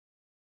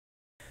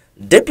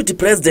Deputy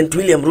President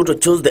William Ruto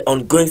chose the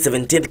ongoing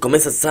 17th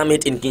COMESA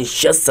Summit in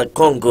Kinshasa,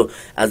 Congo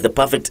as the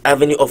perfect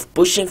avenue of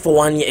pushing for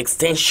one-year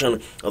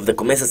extension of the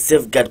COMESA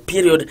safeguard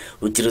period,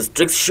 which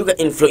restricts sugar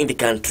inflow in the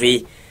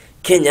country.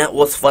 Kenya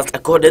was first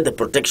accorded the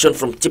protection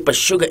from cheaper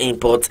sugar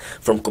imports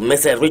from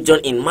COMESA region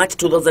in March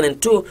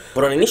 2002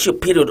 for an initial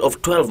period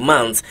of 12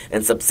 months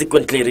and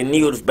subsequently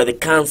renewed by the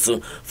Council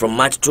from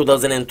March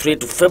 2003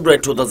 to February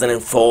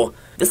 2004.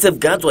 The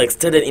safeguards were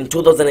extended in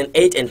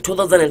 2008 and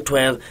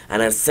 2012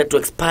 and are set to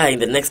expire in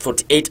the next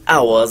 48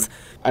 hours.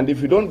 And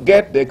if you don't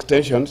get the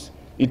extensions,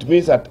 it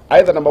means that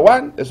either number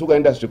one, the sugar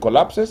industry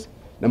collapses,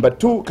 number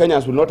two,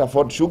 Kenyans will not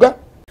afford sugar.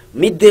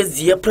 Mid this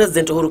year,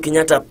 President Uhuru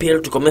Kenyatta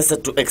appealed to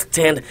COMESA to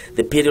extend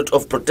the period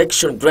of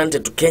protection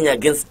granted to Kenya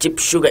against cheap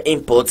sugar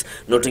imports,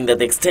 noting that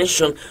the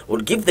extension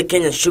would give the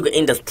Kenyan sugar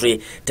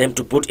industry time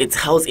to put its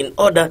house in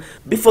order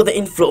before the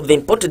inflow of the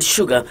imported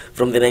sugar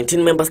from the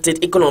 19-member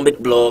state economic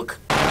bloc.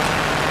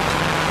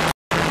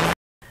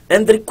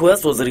 And the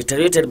request was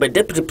reiterated by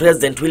Deputy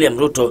President William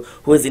Ruto,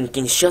 who is in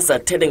Kinshasa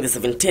attending the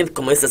 17th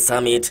COMESA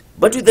Summit.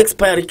 But with the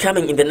expiry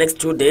coming in the next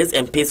 2 days,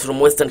 MPs from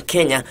Western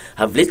Kenya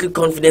have little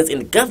confidence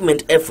in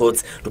government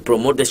efforts to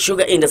promote the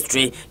sugar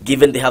industry,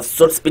 given they have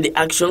sought speedy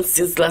action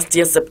since last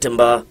year,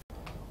 September.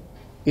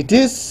 It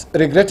is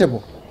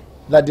regrettable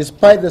that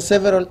despite the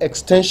several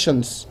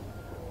extensions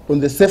on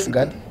the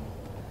safeguard,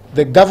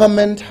 the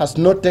government has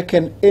not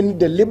taken any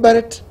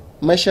deliberate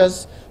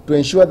measures to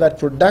ensure that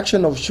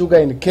production of sugar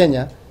in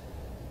Kenya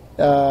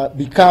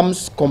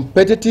becomes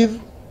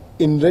competitive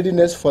in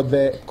readiness for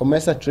the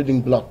COMESA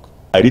trading bloc.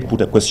 I did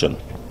put a question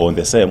on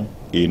the same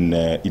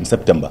in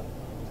September,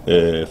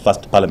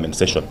 first parliament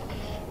session,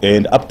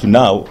 and up to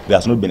now there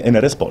has not been any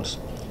response.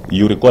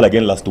 You recall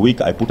again last week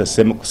I put a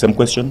same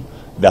question.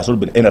 There has not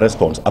been any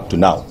response up to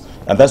now,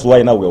 and that's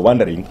why now we're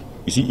wondering.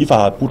 You see, if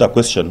I had put a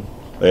question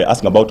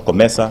asking about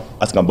COMESA,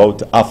 asking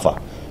about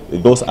AFA,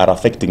 those are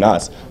affecting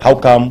us. How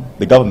come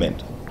the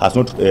government has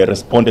not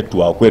responded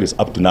to our queries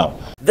up to now?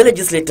 The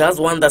legislators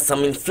warned that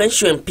some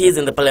influential MPs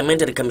in the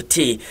parliamentary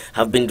committee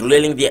have been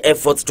derailing their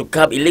efforts to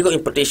curb illegal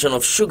importation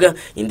of sugar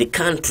in the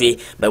country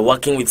by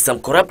working with some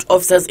corrupt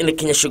officers in the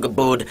Kenya Sugar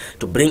Board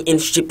to bring in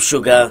cheap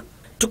sugar.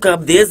 To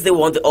curb this, they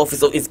want the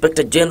Office of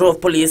Inspector General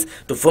of Police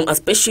to form a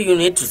special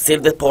unit to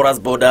save the porous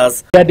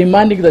borders. We are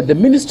demanding that the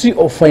Ministry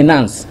of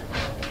Finance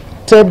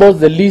tables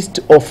the list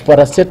of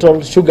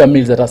parastatal sugar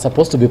mills that are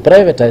supposed to be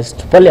privatized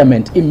to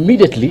Parliament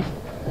immediately,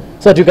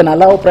 so that you can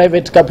allow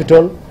private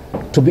capital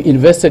to be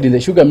invested in the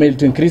sugar mill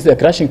to increase their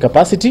crushing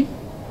capacity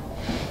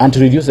and to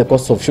reduce the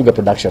cost of sugar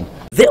production.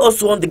 They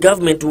also want the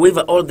government to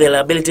waiver all the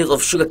liabilities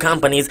of sugar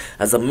companies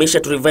as a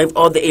measure to revive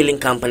all the ailing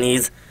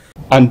companies.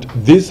 And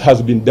this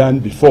has been done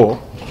before,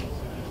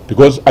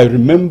 because I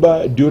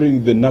remember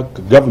during the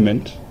NAC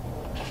government,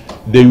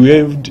 they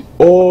waived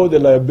all the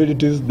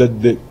liabilities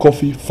that the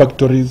coffee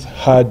factories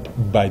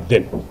had by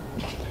then.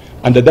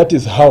 And that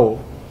is how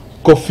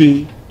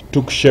coffee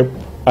took shape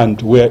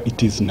and where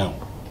it is now.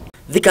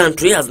 The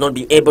country has not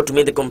been able to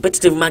meet the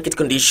competitive market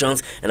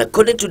conditions, and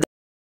according to